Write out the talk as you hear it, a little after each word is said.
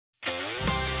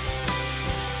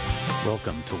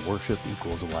Welcome to Worship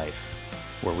Equals Life,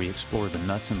 where we explore the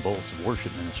nuts and bolts of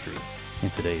worship ministry in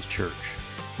today's church,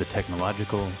 the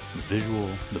technological, the visual,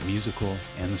 the musical,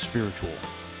 and the spiritual.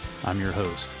 I'm your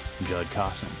host, Judd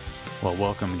Cossum. Well,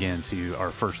 welcome again to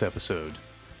our first episode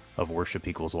of Worship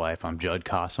Equals Life. I'm Judd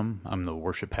Cossum. I'm the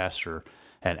worship pastor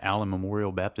at Allen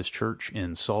Memorial Baptist Church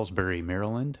in Salisbury,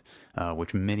 Maryland,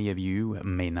 which many of you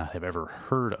may not have ever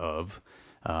heard of,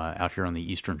 out here on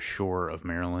the eastern shore of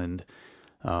Maryland.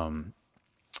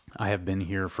 I have been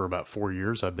here for about 4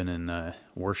 years. I've been in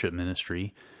worship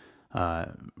ministry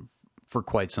for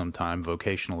quite some time,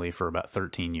 vocationally for about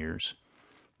 13 years.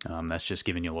 That's just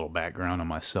giving you a little background on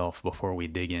myself before we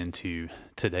dig into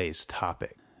today's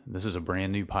topic. This is a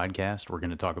brand new podcast. We're going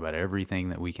to talk about everything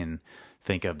that we can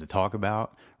think of to talk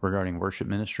about regarding worship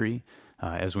ministry.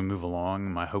 As we move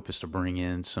along, my hope is to bring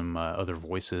in some other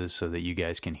voices so that you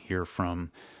guys can hear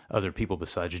from other people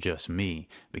besides just me,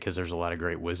 because there's a lot of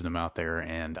great wisdom out there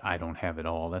and I don't have it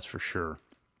all, that's for sure.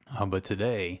 But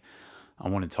today, I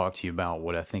want to talk to you about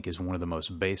what I think is one of the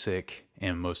most basic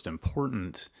and most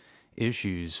important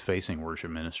issues facing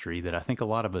worship ministry that I think a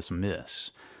lot of us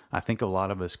miss. I think a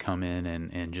lot of us come in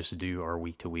and just do our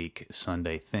week-to-week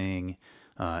Sunday thing,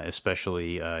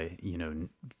 especially,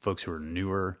 folks who are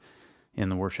newer in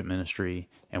the worship ministry,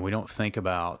 and we don't think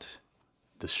about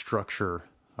the structure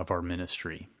of our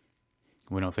ministry.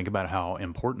 We don't think about how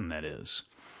important that is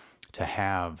to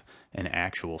have an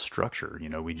actual structure.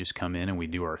 We just come in and we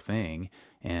do our thing,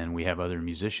 and we have other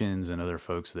musicians and other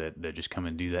folks that just come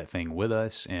and do that thing with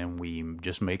us, and we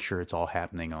just make sure it's all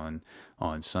happening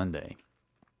on Sunday.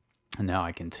 Now,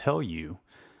 I can tell you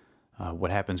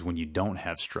what happens when you don't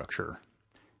have structure,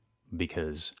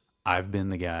 because I've been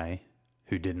the guy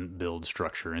who didn't build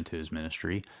structure into his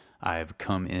ministry. I've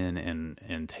come in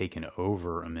and taken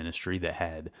over a ministry that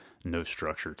had no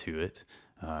structure to it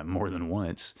more than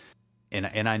once,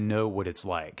 and I know what it's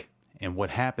like. And what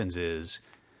happens is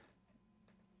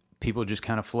people just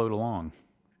kind of float along.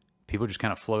 They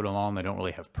don't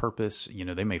really have purpose.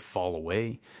 They may fall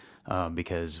away.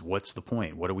 Because what's the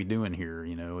point? What are we doing here?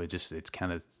 It's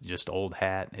kind of just old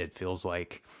hat. It feels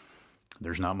like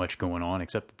there's not much going on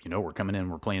except, we're coming in,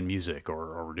 we're playing music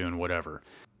or we're doing whatever.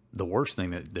 The worst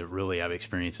thing that really I've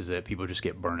experienced is that people just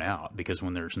get burnt out, because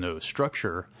when there's no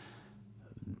structure,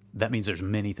 that means there's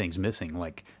many things missing.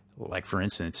 Like for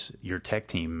instance, your tech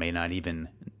team may not even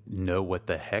know what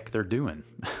the heck they're doing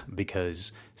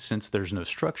because since there's no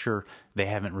structure, they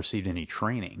haven't received any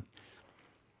training.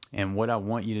 And what I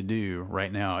want you to do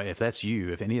right now, if that's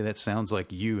you, if any of that sounds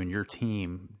like you and your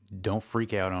team, don't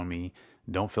freak out on me.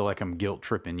 Don't feel like I'm guilt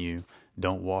tripping you.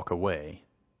 Don't walk away.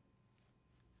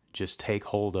 Just take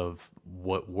hold of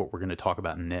what we're going to talk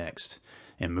about next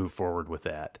and move forward with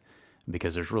that,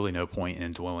 because there's really no point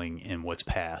in dwelling in what's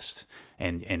past,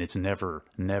 and it's never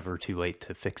too late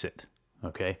to fix it,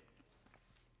 okay?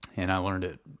 And I learned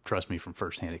it, trust me, from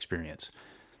firsthand experience.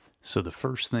 So the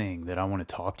first thing that I want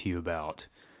to talk to you about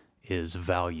is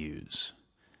values.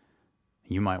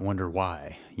 You might wonder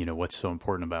why, what's so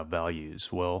important about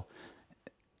values? Well,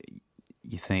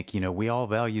 you think, we all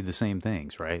value the same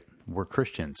things, right? We're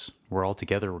Christians. We're all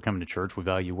together. We're coming to church. We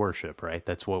value worship, right?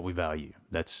 That's what we value.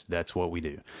 That's what we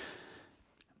do.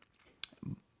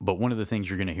 But one of the things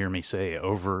you're going to hear me say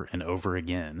over and over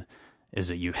again is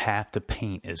that you have to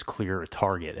paint as clear a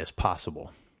target as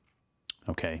possible.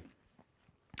 Okay?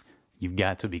 You've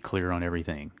got to be clear on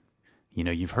everything.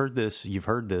 You've heard this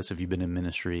if you've been in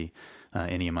ministry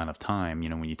any amount of time.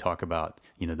 When you talk about,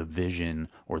 the vision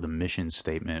or the mission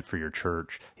statement for your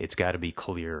church, it's got to be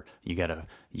clear. You got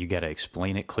to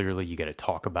explain it clearly. You got to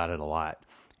talk about it a lot.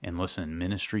 And listen,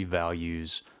 ministry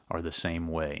values are the same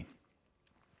way.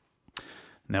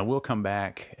 Now, we'll come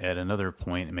back at another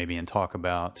point maybe and talk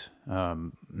about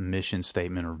mission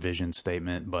statement or vision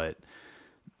statement, but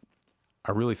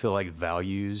I really feel like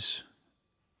values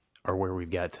are where we've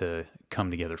got to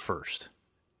come together first,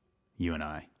 you and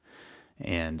I.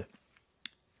 And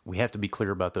we have to be clear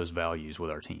about those values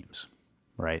with our teams,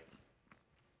 right?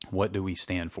 What do we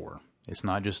stand for? It's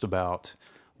not just about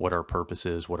what our purpose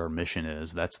is, what our mission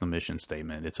is. That's the mission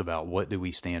statement. It's about what do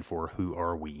we stand for? Who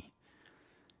are we?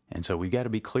 And so we've got to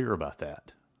be clear about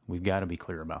that.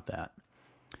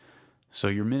 So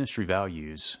your ministry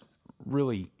values,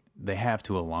 really, they have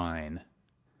to align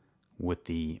with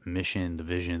the mission, the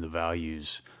vision, the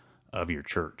values of your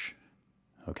church.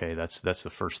 Okay, that's the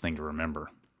first thing to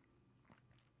remember.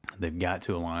 They've got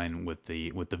to align with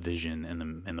the vision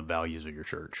and the values of your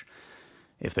church.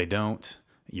 If they don't,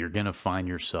 you're going to find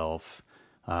yourself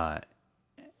at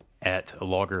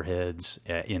loggerheads,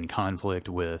 in conflict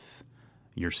with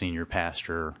your senior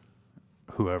pastor,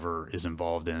 whoever is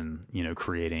involved in,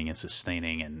 creating and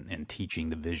sustaining and teaching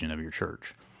the vision of your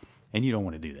church. And you don't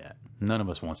want to do that. None of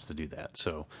us wants to do that.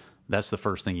 So that's the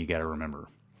first thing you got to remember,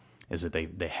 is that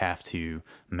they have to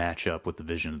match up with the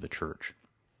vision of the church.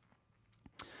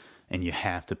 And you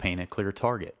have to paint a clear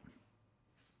target.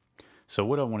 So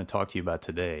what I want to talk to you about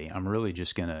today, I'm really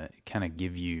just going to kind of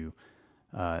give you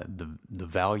the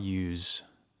values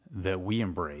that we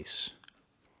embrace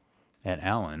at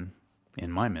Allen in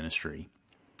my ministry,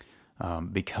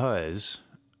 because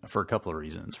for a couple of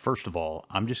reasons. First of all,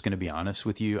 I'm just going to be honest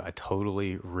with you. I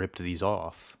totally ripped these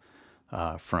off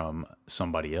from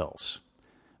somebody else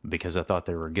because I thought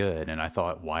they were good, and I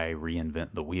thought, why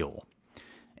reinvent the wheel?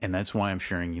 And that's why I'm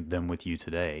sharing them with you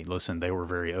today. Listen, they were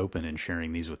very open in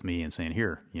sharing these with me and saying,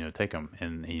 here, take them.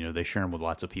 And, they share them with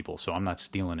lots of people. So I'm not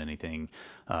stealing anything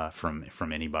from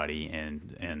anybody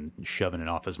and shoving it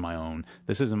off as my own.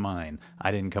 This isn't mine. I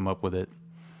didn't come up with it,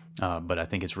 but I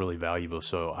think it's really valuable.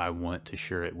 So I want to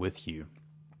share it with you.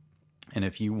 And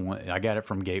if you want, I got it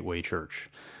from Gateway Church,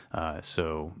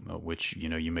 which,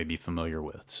 you may be familiar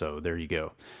with. So there you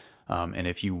go. And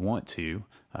if you want to,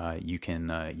 you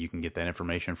can get that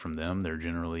information from them. They're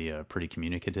generally pretty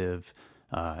communicative.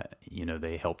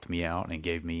 They helped me out and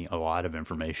gave me a lot of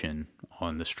information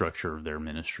on the structure of their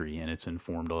ministry, and it's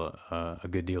informed a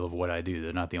good deal of what I do.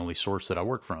 They're not the only source that I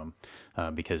work from,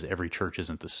 because every church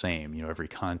isn't the same. Every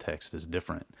context is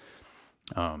different.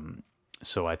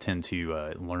 So I tend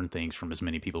to learn things from as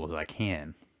many people as I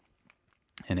can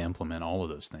and implement all of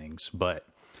those things. But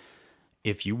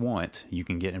if you want, you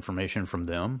can get information from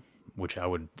them, which I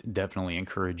would definitely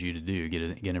encourage you to do.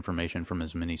 Get information from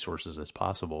as many sources as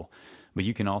possible. But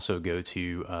you can also go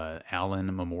to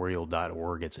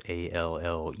allenmemorial.org. It's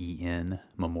ALLEN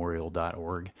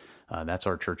memorial.org. That's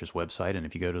our church's website. And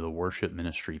if you go to the worship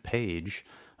ministry page,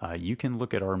 you can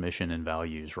look at our mission and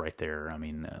values right there. I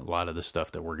mean, a lot of the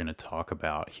stuff that we're going to talk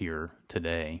about here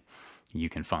today, you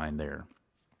can find there.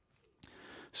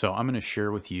 So I'm going to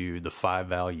share with you the 5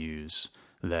 values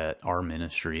that our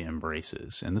ministry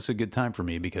embraces. And this is a good time for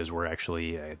me because we're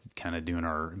actually kind of doing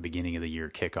our beginning of the year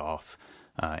kickoff,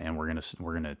 and we're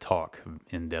going to talk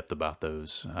in depth about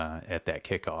those at that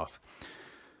kickoff.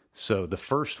 So the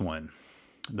first one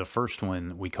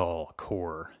we call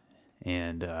core,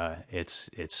 and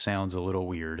it sounds a little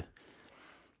weird,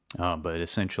 but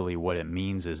essentially what it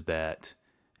means is that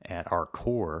at our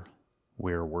core,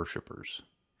 we're worshipers.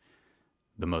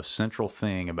 The most central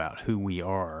thing about who we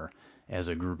are as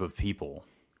a group of people,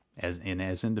 as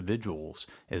individuals,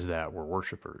 is that we're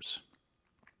worshipers.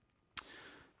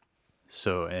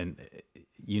 So, and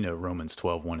Romans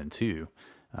 12:1-2,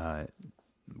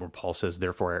 where Paul says,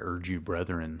 "Therefore I urge you,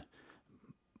 brethren,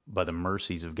 by the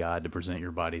mercies of God, to present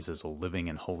your bodies as a living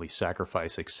and holy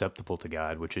sacrifice acceptable to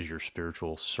God, which is your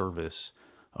spiritual service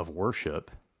of worship."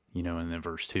 And then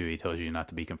verse 2, he tells you not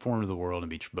to be conformed to the world,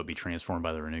 but be transformed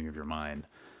by the renewing of your mind,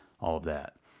 all of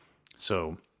that.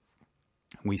 So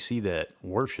we see that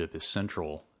worship is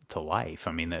central to life.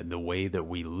 I mean, that the way that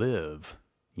we live,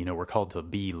 we're called to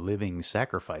be living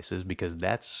sacrifices because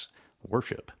that's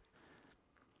worship.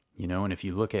 And if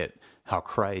you look at how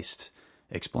Christ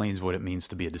explains what it means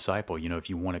to be a disciple, if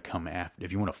you want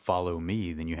to follow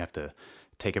me, then you have to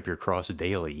take up your cross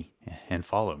daily and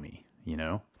follow me,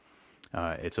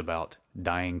 It's about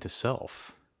dying to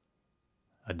self.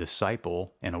 A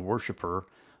disciple and a worshiper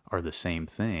are the same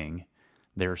thing.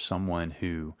 They're someone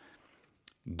who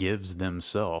gives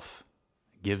themselves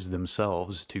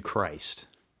to Christ,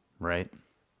 right?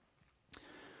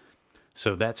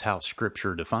 So that's how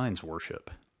Scripture defines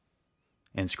worship.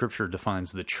 And Scripture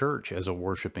defines the church as a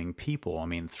worshiping people. I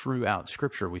mean, throughout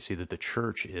Scripture, we see that the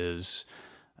church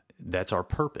that's our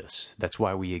purpose. That's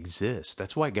why we exist.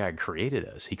 That's why God created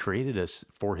us. He created us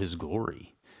for His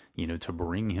glory, to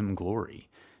bring Him glory.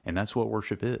 And that's what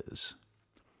worship is.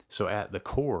 So at the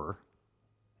core,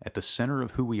 at the center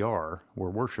of who we are, we're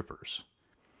worshipers.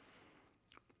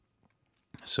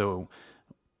 So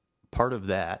part of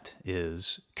that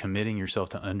is committing yourself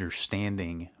to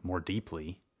understanding more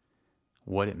deeply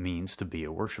what it means to be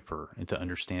a worshiper and to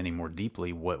understanding more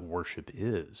deeply what worship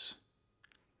is.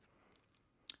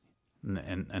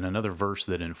 And another verse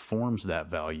that informs that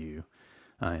value,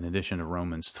 in addition to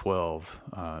Romans 12,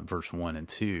 verse 1 and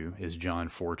 2, is John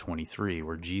 4:23,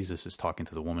 where Jesus is talking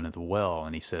to the woman at the well,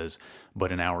 and he says,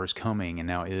 "But an hour is coming, and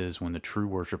now is, when the true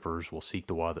worshipers will seek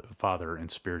the Father in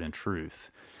spirit and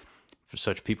truth. For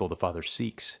such people the Father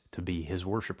seeks to be His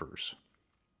worshipers."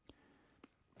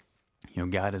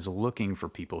 God is looking for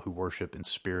people who worship in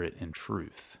spirit and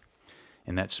truth.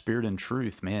 And that spirit and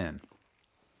truth, man,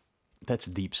 that's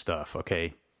deep stuff,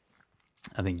 okay?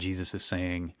 I think Jesus is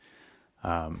saying,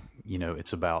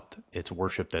 It's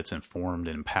worship that's informed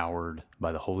and empowered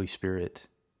by the Holy Spirit.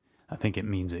 I think it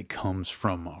means it comes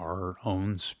from our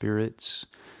own spirits.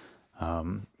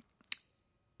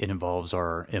 It involves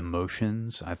our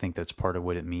emotions. I think that's part of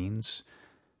what it means.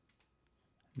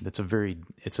 It's a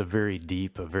very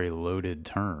deep, a very loaded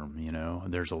term,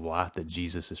 There's a lot that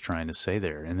Jesus is trying to say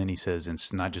there. And then he says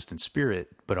it's not just in spirit,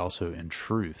 but also in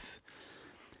truth.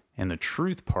 And the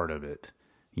truth part of it,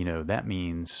 that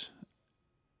means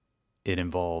it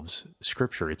involves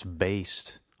Scripture. It's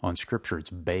based on Scripture. It's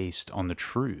based on the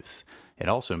truth. It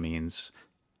also means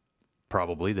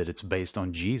probably that it's based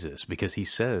on Jesus, because he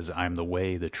says, I'm the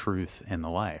way, the truth, and the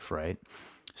life, right?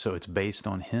 So it's based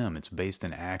on him. It's based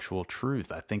in actual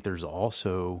truth. I think there's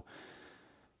also,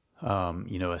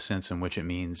 a sense in which it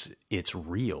means it's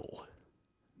real.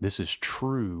 This is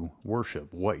true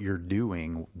worship. What you're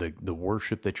doing, the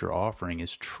worship that you're offering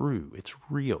is true. It's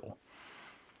real.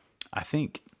 I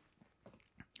think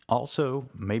also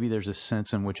maybe there's a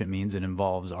sense in which it means it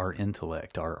involves our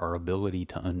intellect, our ability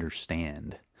to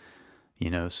understand.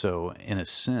 So in a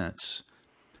sense,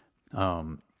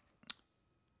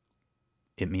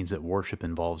 it means that worship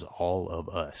involves all of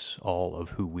us, all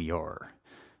of who we are,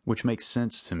 which makes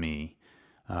sense to me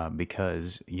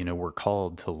because, we're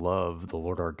called to love the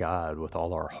Lord our God with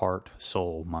all our heart,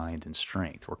 soul, mind, and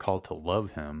strength. We're called to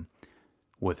love him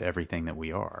with everything that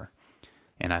we are.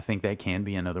 And I think that can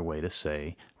be another way to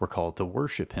say we're called to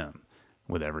worship him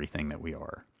with everything that we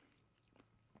are.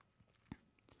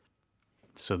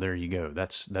 So there you go.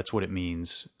 That's what it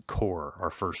means. Core, our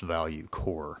first value,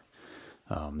 core.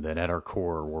 That at our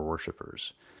core we're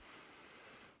worshipers.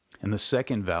 And the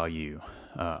second value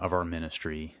of our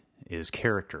ministry is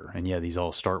character. And yeah, these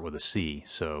all start with a C.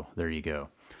 So there you go.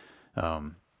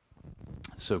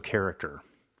 So character.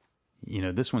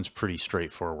 This one's pretty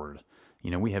straightforward.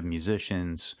 We have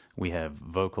musicians, we have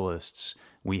vocalists,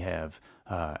 we have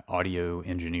audio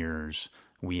engineers,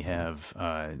 we have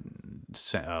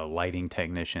lighting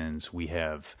technicians, we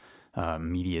have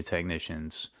media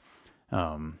technicians.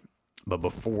 But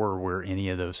before we're any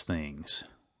of those things,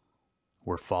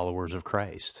 we're followers of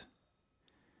Christ.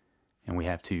 And we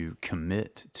have to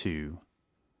commit to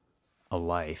a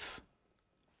life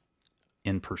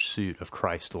in pursuit of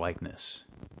Christ likeness.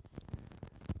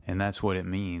 And that's what it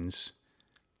means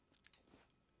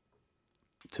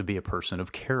to be a person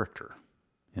of character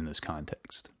in this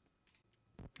context.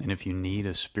 And if you need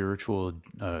a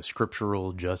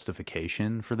scriptural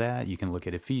justification for that, you can look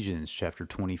at Ephesians chapter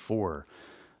 24.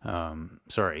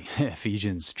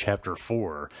 Ephesians chapter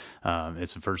 4.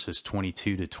 It's verses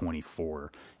 22 to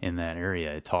 24. In that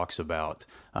area, it talks about,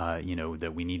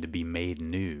 that we need to be made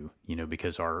new,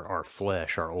 because our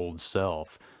flesh, our old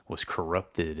self, was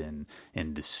corrupted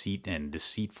and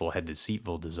deceitful, had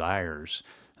deceitful desires.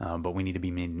 But we need to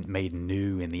be made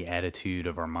new in the attitude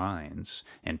of our minds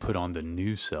and put on the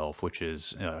new self, which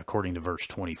is, according to verse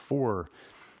 24,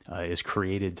 is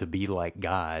created to be like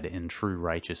God in true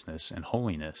righteousness and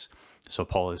holiness. So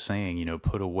Paul is saying,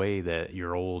 put away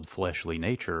your old fleshly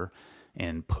nature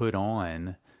and put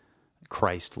on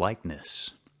Christ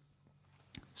likeness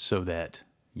so that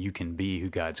you can be who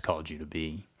God's called you to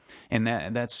be. And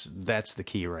that's the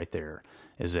key right there,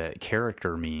 is that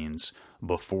character means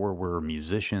before we're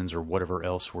musicians or whatever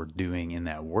else we're doing in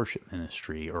that worship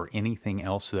ministry or anything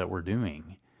else that we're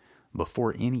doing,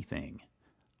 before anything,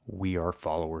 we are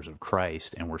followers of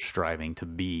Christ and we're striving to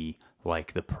be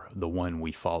like the one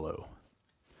we follow.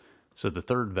 So the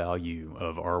third value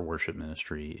of our worship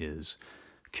ministry is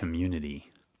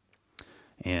community.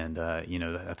 And,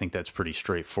 I think that's pretty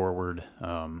straightforward.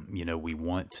 We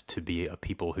want to be a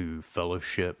people who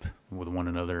fellowship with one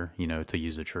another, to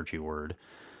use a churchy word.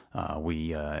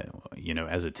 We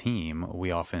as a team,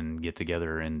 we often get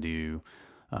together and do,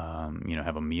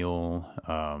 have a meal,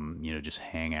 just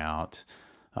hang out,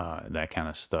 that kind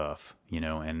of stuff,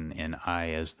 and I,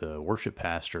 as the worship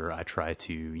pastor, I try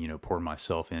to, pour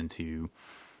myself into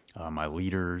my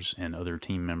leaders and other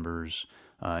team members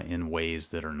in ways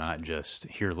that are not just,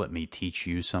 here, let me teach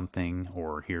you something,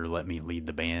 or here, let me lead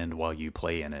the band while you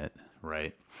play in it,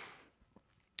 right?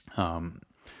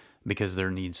 Because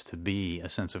there needs to be a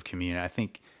sense of community. I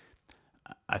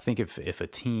think if a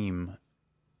team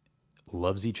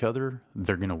loves each other,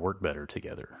 they're going to work better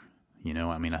together.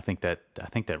 I think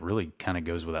that really kind of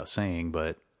goes without saying,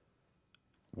 but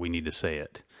we need to say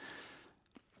it.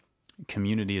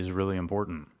 Community is really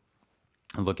important.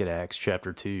 Look at Acts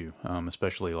chapter 2,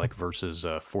 especially like verses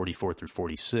 44 through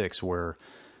 46, where,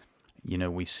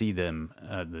 we see them,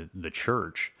 the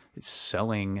church,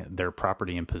 selling their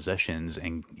property and possessions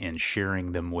and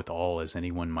sharing them with all as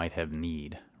anyone might have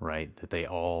need, right? That they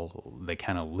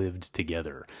kind of lived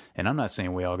together. And I'm not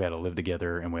saying we all got to live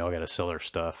together and we all got to sell our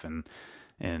stuff and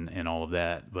all of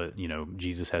that, but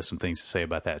Jesus has some things to say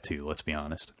about that too, let's be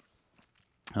honest.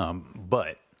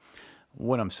 But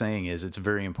what I'm saying is it's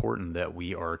very important that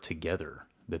we are together,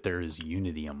 that there is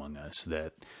unity among us,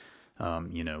 that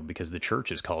because the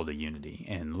church is called to unity.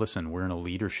 And listen, we're in a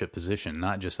leadership position,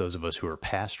 not just those of us who are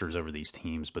pastors over these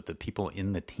teams, but the people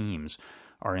in the teams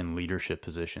are in leadership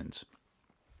positions.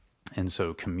 And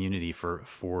so community,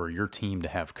 for your team to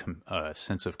have a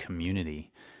sense of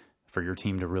community, for your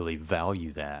team to really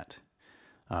value that,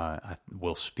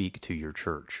 will speak to your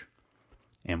church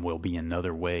and will be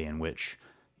another way in which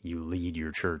you lead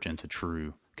your church into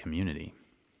true community.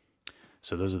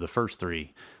 So those are the first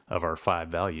three of our 5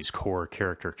 values: core,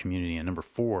 character, community, and number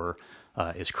 4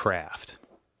 is craft.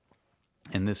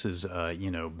 And this is,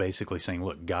 basically saying,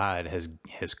 look, God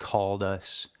has called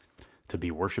us to be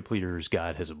worship leaders.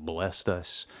 God has blessed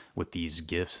us with these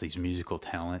gifts, these musical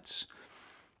talents,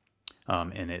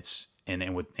 and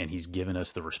He's given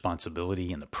us the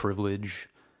responsibility and the privilege,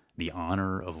 the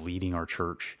honor of leading our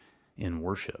church in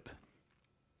worship.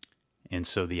 And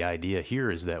so the idea here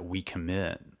is that we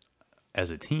commit as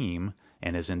a team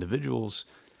and as individuals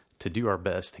to do our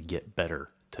best to get better,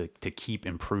 to keep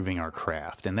improving our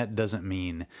craft. And that doesn't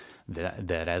mean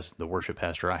that as the worship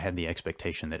pastor, I have the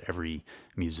expectation that every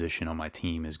musician on my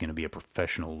team is going to be a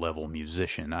professional level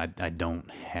musician. I don't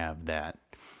have that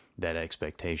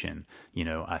expectation.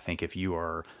 I think if you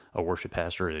are a worship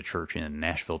pastor at a church in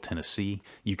Nashville, Tennessee,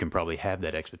 you can probably have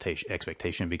that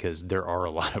expectation because there are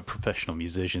a lot of professional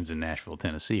musicians in Nashville,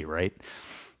 Tennessee, right?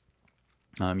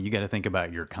 You got to think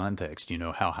about your context.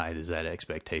 How high does that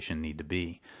expectation need to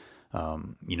be?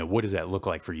 What does that look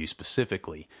like for you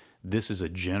specifically? This is a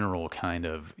general kind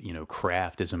of,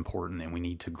 craft is important, and we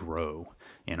need to grow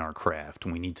in our craft.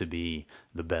 We need to be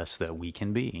the best that we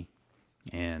can be.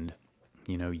 And,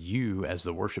 you as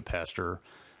the worship pastor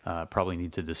probably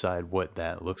need to decide what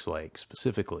that looks like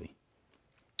specifically.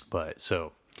 But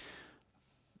so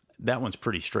that one's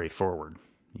pretty straightforward.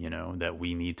 That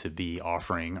we need to be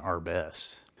offering our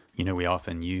best. We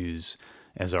often use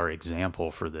as our example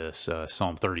for this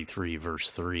Psalm 33,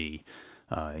 verse 3,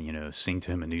 sing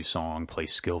to him a new song, play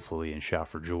skillfully and shout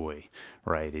for joy,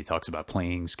 right? He talks about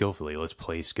playing skillfully. Let's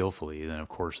play skillfully. Then, of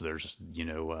course, there's,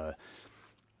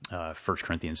 1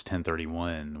 Corinthians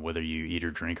 10:31, whether you eat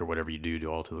or drink or whatever you do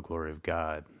all to the glory of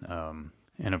God.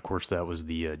 And of course, that was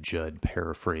the Judd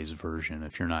paraphrase version.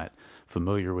 If you're not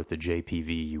familiar with the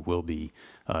JPV, you will be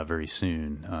very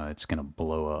soon. It's going to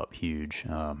blow up huge.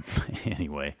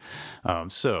 Anyway,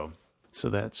 so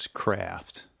that's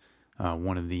craft.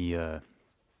 Probably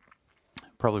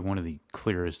one of the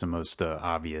clearest and most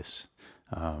obvious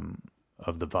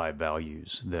of the 5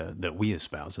 values that we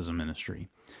espouse as a ministry.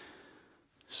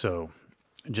 So,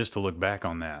 just to look back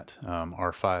on that,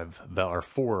 our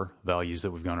 4 values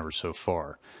that we've gone over so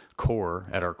far. Core,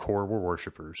 at our core, we're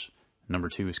worshipers. Number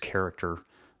 2 is character,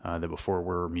 that before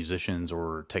we're musicians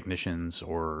or technicians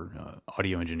or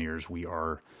audio engineers, we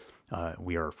are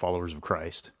followers of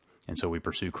Christ, and so we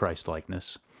pursue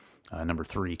Christ-likeness. Number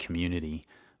 3, community,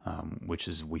 which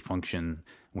is we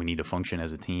need to function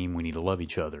as a team, we need to love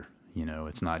each other.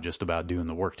 It's not just about doing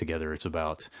the work together, it's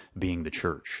about being the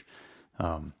church.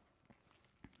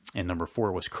 And number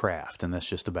 4 was craft, and that's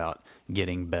just about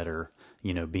getting better,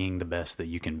 being the best that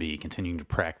you can be, continuing to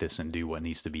practice and do what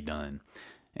needs to be done.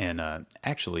 And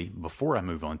actually, before I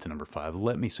move on to number 5,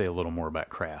 let me say a little more about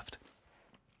craft,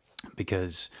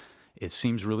 because it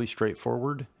seems really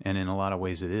straightforward, and in a lot of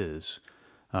ways it is.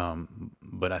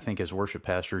 But I think as worship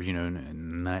pastors,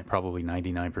 probably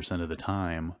 99% of the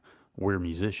time, we're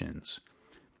musicians.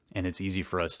 And it's easy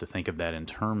for us to think of that in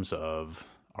terms of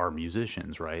our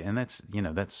musicians, right? And that's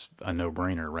a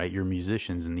no-brainer, right? Your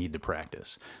musicians need to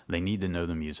practice. They need to know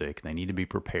the music. They need to be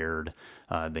prepared.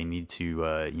 They need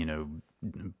to,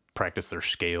 practice their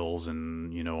scales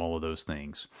and, all of those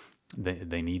things.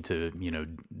 They need to,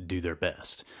 do their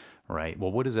best, right?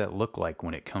 Well, what does that look like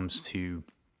when it comes to,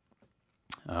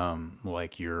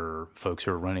 like your folks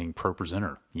who are running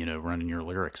ProPresenter, running your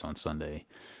lyrics on Sunday?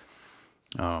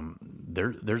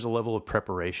 There's a level of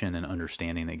preparation and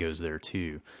understanding that goes there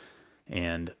too.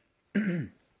 And, it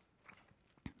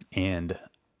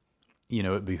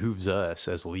behooves us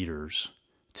as leaders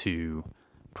to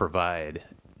provide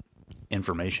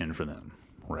information for them,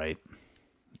 right?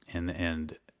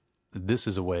 And this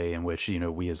is a way in which,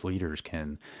 we as leaders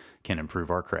can improve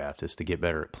our craft, is to get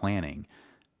better at planning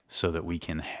so that we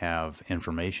can have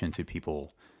information to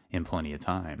people in plenty of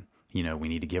time. we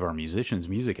need to give our musicians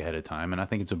music ahead of time. And I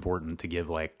think it's important to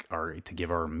give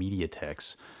our media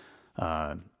techs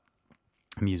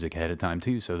music ahead of time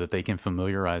too, so that they can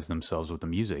familiarize themselves with the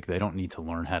music. They don't need to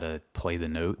learn how to play the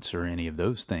notes or any of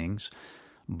those things,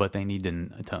 but they need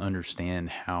to understand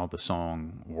how the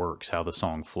song works, how the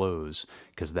song flows,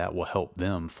 because that will help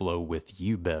them flow with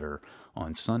you better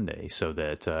on Sunday, so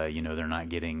that they're not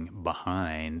getting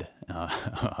behind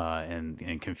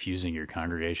and confusing your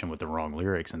congregation with the wrong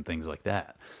lyrics and things like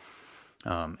that.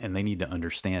 And they need to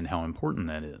understand how important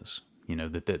that is.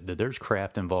 That there's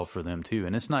craft involved for them too.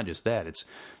 And it's not just that, it's,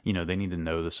 they need to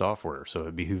know the software. So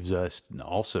it behooves us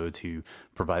also to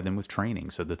provide them with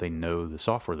training so that they know the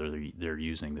software they're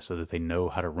using, so that they know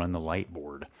how to run the light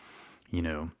board,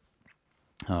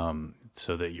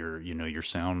 so that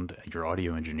your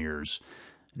audio engineers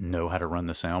know how to run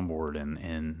the soundboard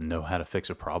and know how to fix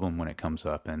a problem when it comes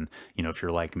up. And, if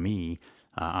you're like me,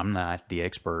 I'm not the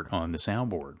expert on the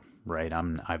soundboard, right?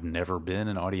 I've never been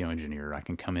an audio engineer. I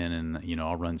can come in and,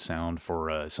 I'll run sound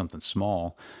for something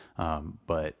small,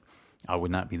 but I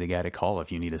would not be the guy to call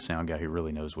if you need a sound guy who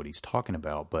really knows what he's talking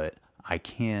about. But I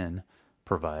can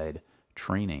provide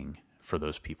training for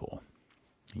those people.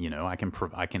 I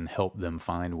can help them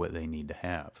find what they need to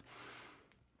have.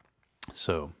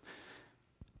 So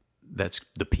that's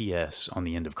the PS on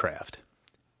the end of craft.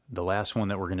 The last one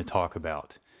that we're going to talk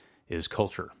about is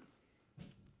culture.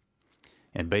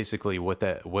 And basically what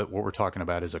we're talking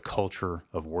about is a culture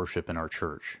of worship in our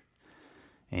church.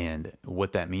 And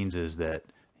what that means is that,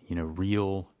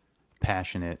 real,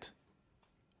 passionate,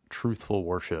 truthful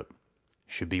worship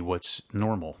should be what's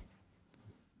normal.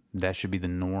 That should be the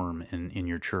norm in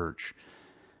your church.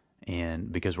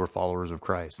 And because we're followers of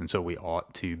Christ, and so we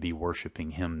ought to be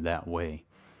worshiping him that way.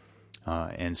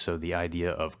 And so the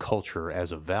idea of culture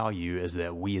as a value is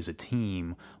that we as a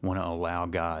team want to allow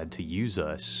God to use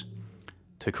us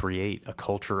to create a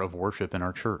culture of worship in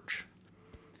our church.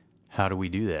 How do we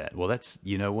do that? Well, that's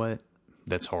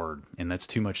hard, and that's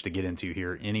too much to get into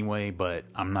here anyway, but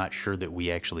I'm not sure that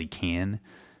we actually can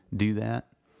do that.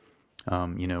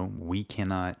 We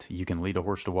cannot, you can lead a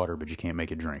horse to water, but you can't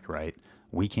make it drink, right?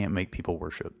 We can't make people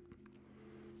worship.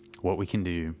 What we can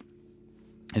do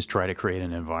is try to create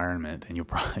an environment, and you'll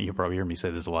probably hear me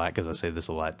say this a lot, because I say this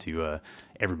a lot to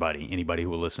anybody who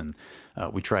will listen.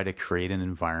 We try to create an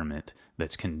environment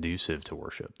that's conducive to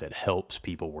worship, that helps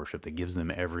people worship, that gives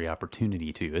them every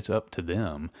opportunity to. It's up to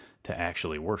them to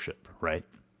actually worship, right?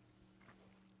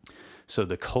 So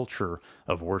the culture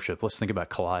of worship, let's think about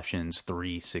Colossians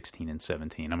 3:16 and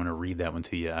 17. I'm going to read that one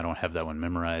to you. I don't have that one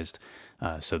memorized.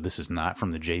 So this is not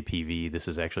from the JPV. This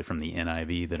is actually from the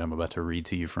NIV that I'm about to read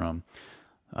to you from.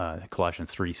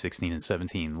 Colossians 3:16 and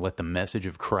 17. Let the message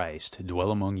of Christ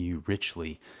dwell among you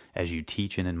richly as you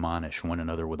teach and admonish one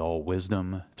another with all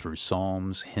wisdom through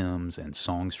psalms, hymns, and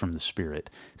songs from the Spirit,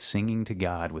 singing to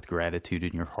God with gratitude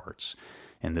in your hearts.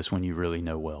 And this one you really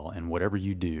know well. And whatever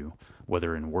you do,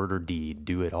 whether in word or deed,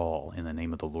 do it all in the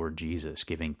name of the Lord Jesus,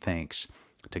 giving thanks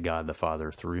to God the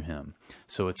Father through him.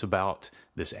 So it's about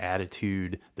this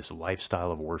attitude, this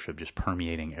lifestyle of worship just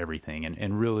permeating everything.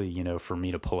 And really, for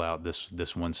me to pull out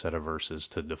this one set of verses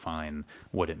to define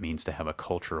what it means to have a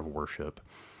culture of worship,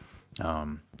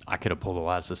 I could have pulled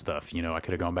lots of stuff. I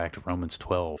could have gone back to Romans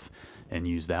 12 and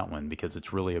used that one, because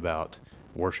it's really about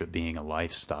worship being a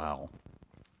lifestyle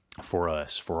for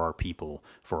us, for our people,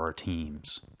 for our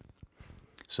teams.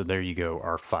 So there you go,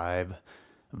 our 5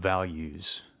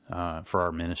 values for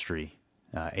our ministry,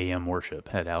 AM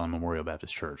worship at Allen Memorial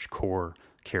Baptist Church: core,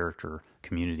 character,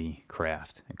 community,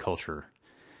 craft, and culture.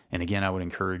 And again, I would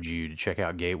encourage you to check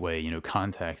out Gateway.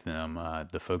 Contact them.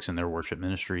 The folks in their worship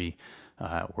ministry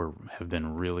have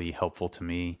been really helpful to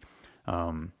me.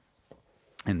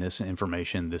 And this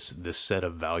information, this set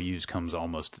of values comes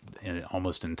almost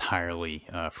entirely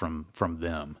from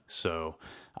them. So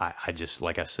I just,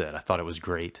 like I said, I thought it was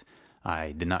great.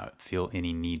 I did not feel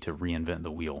any need to reinvent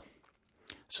the wheel.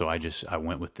 So I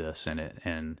went with this,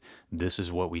 and this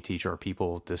is what we teach our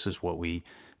people. This is what we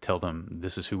tell them.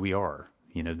 This is who we are.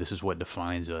 This is what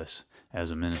defines us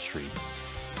as a ministry.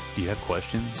 Do you have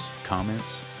questions,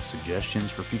 comments,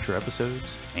 suggestions for future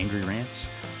episodes? Angry rants?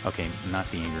 Okay, not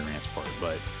the angry rants part,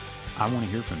 but I want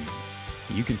to hear from you.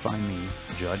 You can find me,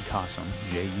 Judd Kossum,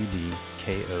 JUDKOSSUM,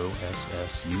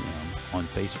 on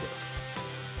Facebook.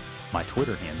 My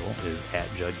Twitter handle is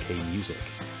 @JuddKMusic.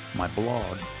 My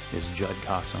blog is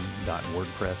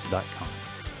juddkossum.wordpress.com.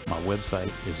 My website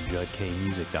is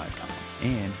juddkmusic.com.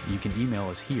 And you can email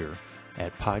us here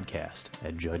at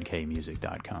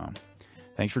podcast@juddkmusic.com.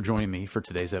 Thanks for joining me for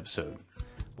today's episode.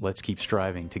 Let's keep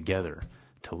striving together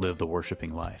to live the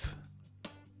worshiping life.